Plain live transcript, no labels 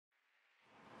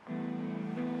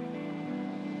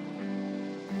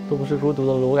都不是孤独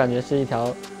的路，我感觉是一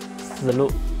条死路。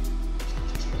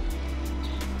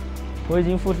我已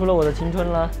经付出了我的青春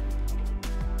了，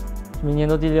明年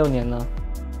都第6年了。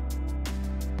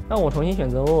让我重新选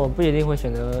择，我不一定会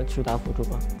选择去打辅助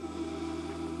吧。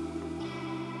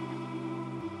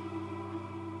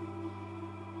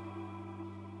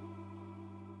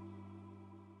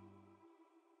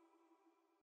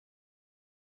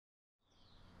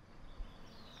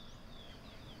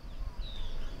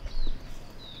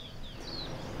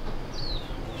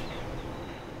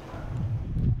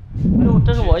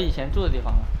这是我以前住的地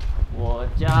方了，我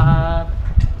家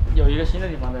有一个新的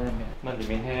地方在那边。那你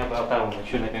明天要不要带我们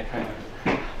去那边看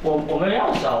看？我没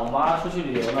钥匙啊，我妈出去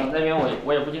旅游了，那边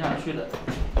我也不经常去的。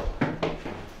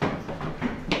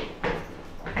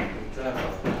这样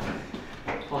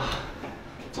哇，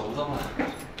走不动了。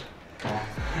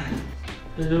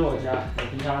这就是我家，我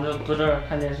平常就坐这儿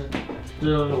看电视。这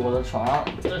就是我的床，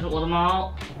这是我的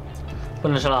猫。不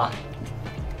能吃了。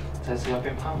这次要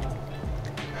变胖了。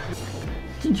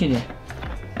进去点。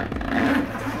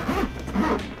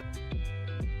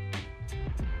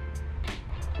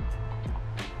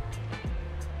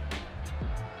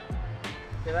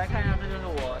给大家看一下，这就是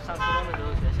我上初中的时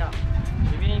候学校，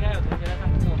里面应该有同学在上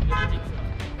课，我们就不进去了。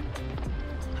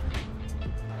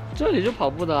这里就跑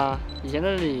步的啊，以前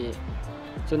在这里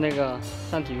就那个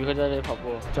上体育课就在这里跑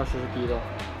步，教室是第1栋，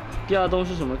第2栋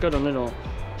是什么各种那种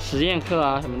实验课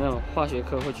啊，什么那种化学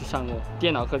课会去上过，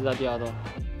电脑课就在第2栋。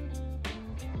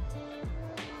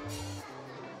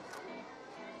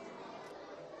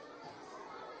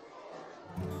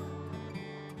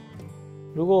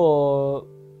如果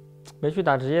没去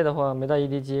打职业的话，没到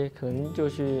EDG， 可能就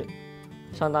去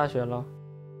上大学了，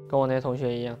跟我那些同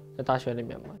学一样，在大学里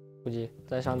面嘛，估计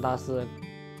在上大4。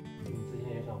你之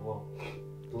前也想过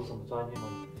读什么专业吗？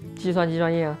计算机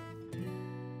专业啊，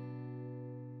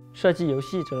设计游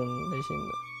戏这种类型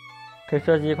的，可以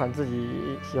设计一款自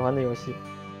己喜欢的游戏。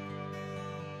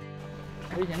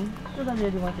我以前就在这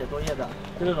些地方写作业的，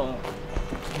就这种，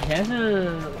以前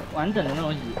是完整的那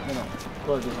种椅那种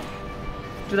坐的地方。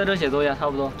就在这写作业，差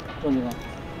不多这种地方。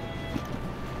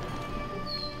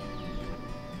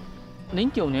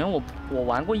09年我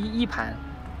玩过一盘，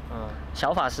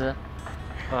小法师，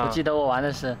我记得我玩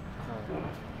的是，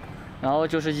然后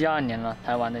就是12年了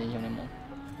才玩的英雄联盟，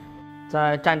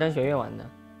在战争学院玩的，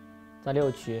在6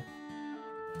区，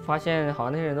发现好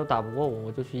像那些人都打不过我，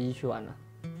我就去1区玩了，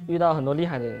遇到很多厉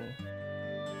害的人，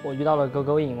我遇到了勾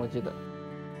勾影，我记得，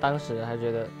当时还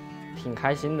觉得挺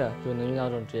开心的，就能遇到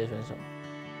这种职业选手。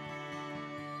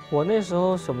我那时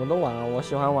候什么都玩啊，我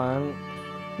喜欢玩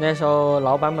那时候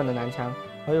老版本的男枪，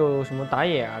还有什么打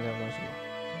野啊这种东西嘛。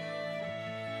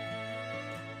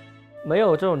没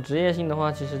有这种职业性的话，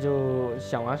其实就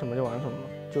想玩什么就玩什么，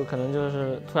就可能就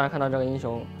是突然看到这个英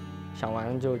雄，想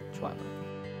玩就去玩了。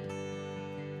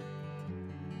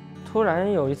突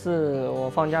然有一次我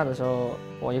放假的时候，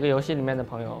我一个游戏里面的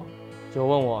朋友就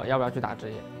问我要不要去打职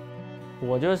业，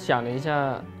我就想了一下，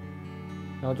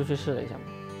然后就去试了一下嘛。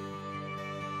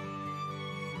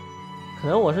可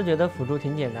能我是觉得辅助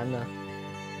挺简单的，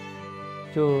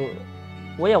就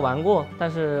我也玩过，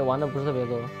但是玩的不是特别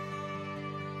多。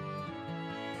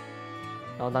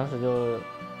然后当时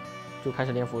就开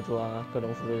始练辅助啊，各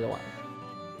种辅助就玩。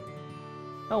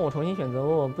让我重新选择，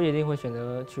我不一定会选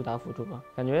择去打辅助吧，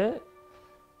感觉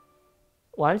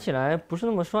玩起来不是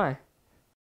那么帅。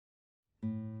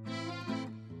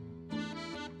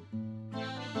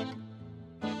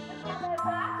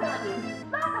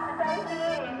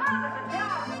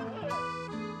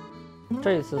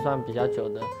这一次算比较久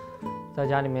的，在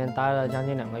家里面待了将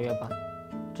近2个月吧。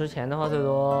之前的话最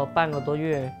多半个多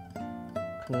月，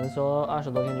可能说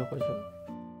20多天就回去了。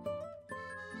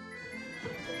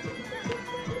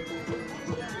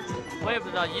我也不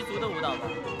知道彝族的舞蹈吧。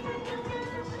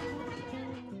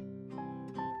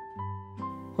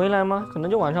回来吗？可能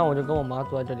就晚上我就跟我妈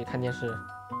坐在这里看电视，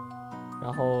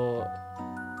然后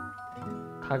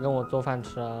她跟我做饭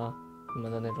吃啊什么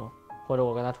的那种，或者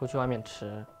我跟她出去外面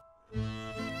吃。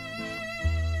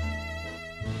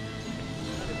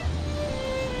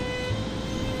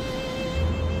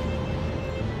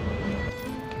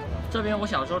这边我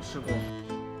小时候吃过，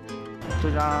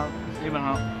这家基本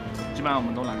上我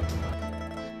们都来。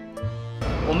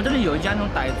我们这里有一家那种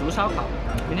傣族烧烤，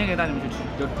明天可以带你们去吃，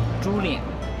有猪脸。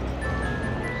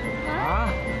啊！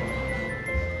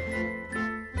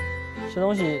吃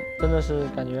东西真的是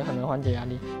感觉很能缓解压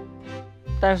力，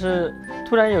但是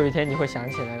突然有一天你会想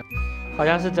起来，好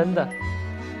像是真的，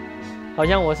好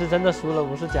像我是真的输了，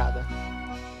不是假的。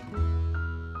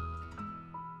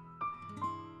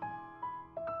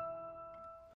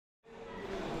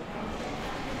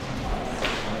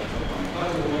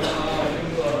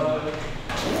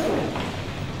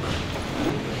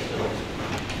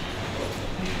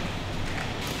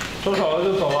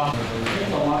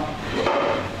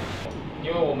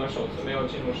首次没有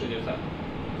进入世界赛。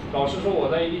老实说，我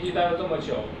在 EDG 待了这么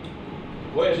久，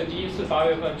我也是第一次8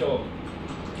月份就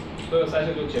所有赛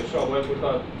事就结束了，我也不知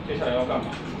道接下来要干嘛。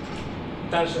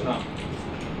但是呢，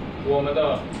我们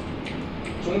的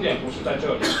终点不是在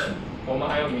这里，我们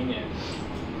还有明年。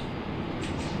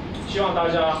希望大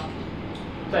家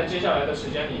在接下来的时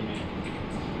间里面，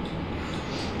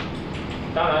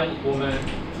当然我们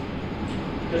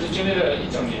就是经历了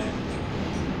1整年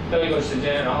的一个时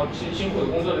间，然后辛苦的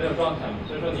工作的这种状态嘛，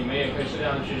所以说你们也可以适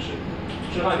当的去释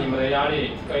放你们的压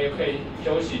力，可以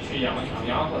休息，去养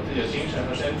好自己的精神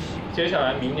和身体。接下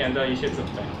来明年的一些准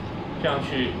备，这样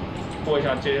去过一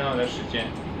下接下来的时间，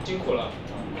辛苦了，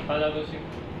大家都辛苦。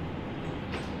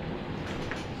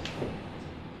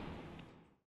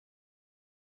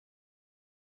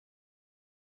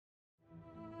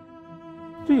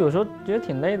就有时候觉得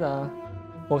挺累的啊。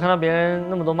我看到别人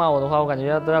那么多骂我的话，我感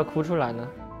觉都要哭出来了。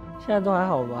现在都还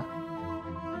好吧，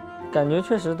感觉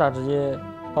确实打职业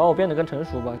把我变得更成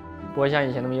熟吧，不会像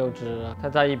以前那么幼稚了，太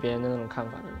在意别人的那种看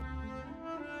法了。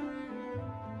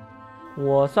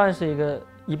我算是一个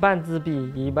一半自闭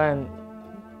一半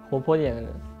活泼点的人，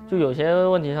就有些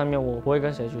问题上面我不会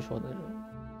跟谁去说的人。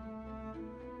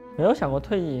没有想过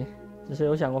退役，只是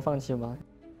有想过放弃吧。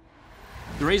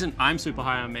The reason I'm super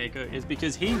high on Meiko is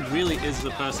because he really is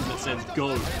the person that says go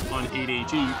on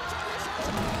EDG.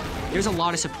 There's a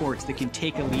lot of supports that can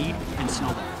take a lead and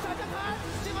snowball.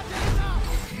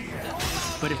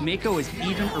 But if Meiko is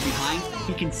even or behind,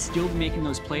 he can still be making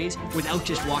those plays without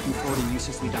just walking forward and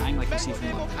uselessly dying like we see from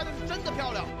Meiko.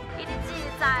 EDG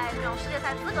在这种世界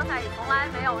赛资格赛里从来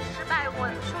没有失败过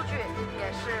的数据，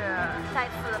也是再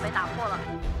次被打破了。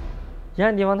遗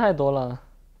憾的地方太多了。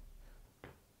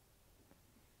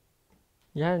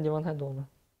遗憾的地方太多了。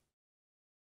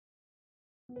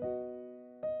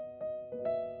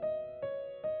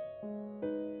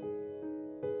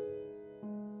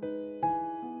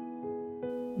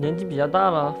年纪比较大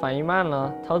了，反应慢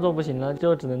了，操作不行了，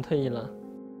就只能退役了。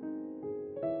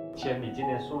钱你今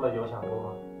年输了有想过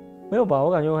吗？没有吧，我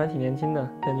感觉我还挺年轻的，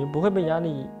感觉不会被压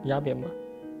力压扁吧。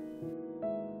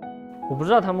我不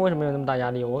知道他们为什么有那么大压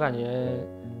力，我感觉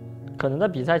可能在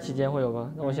比赛期间会有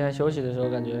吧。那我现在休息的时候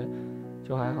感觉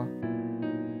就还好。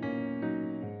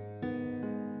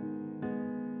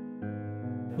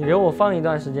你给我放一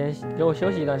段时间，给我休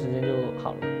息一段时间就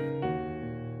好了。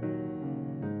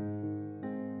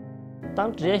当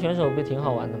职业选手不挺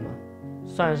好玩的吗？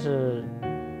算是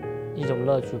一种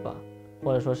乐趣吧，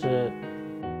或者说是，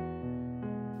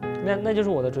那就是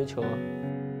我的追求啊。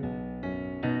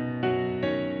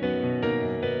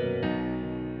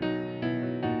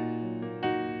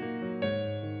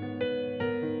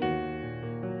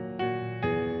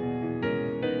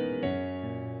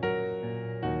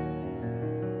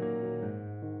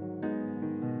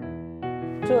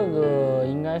这个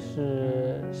应该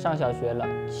是上小学了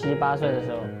，7、8岁的时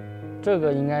候，这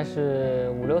个应该是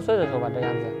5、6岁的时候吧，这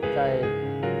样子，在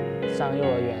上幼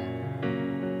儿园，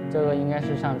这个应该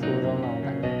是上初中了，我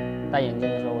感觉。戴眼镜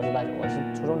的时候，我是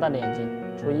初中戴的眼镜，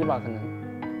初1吧可能。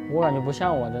我感觉不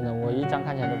像我，真的，我一张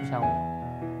看起来都不像我。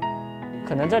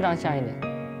可能这张像一点，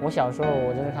我小时候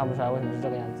我真的看不出来为什么是这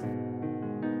个样子。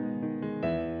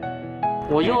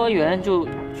我幼儿园就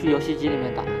去游戏机里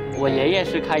面打。我爷爷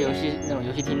是开那种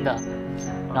游戏厅的，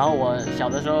然后我小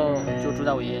的时候就住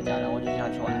在我爷爷家，然后我就经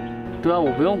常去玩。对啊，我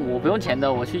不用钱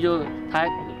的，我去就他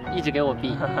一直给我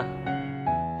币。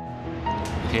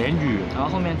田语，然后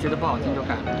后面觉得不好听就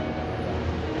改了。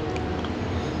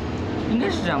应该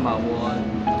是这样吧，我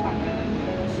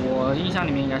印象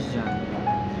里面应该是这样。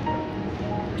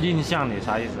印象里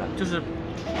啥意思啊？就是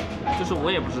我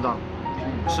也不知道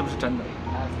是不是真的，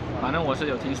反正我是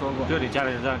有听说过。就你家里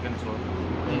人这样跟你说。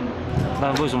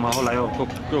那为什么后来又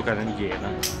改成野呢？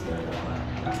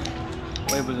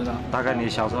我也不知道。大概你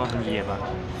小时候很野吧？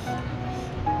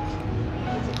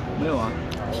没有啊，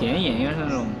田野应该是那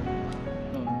种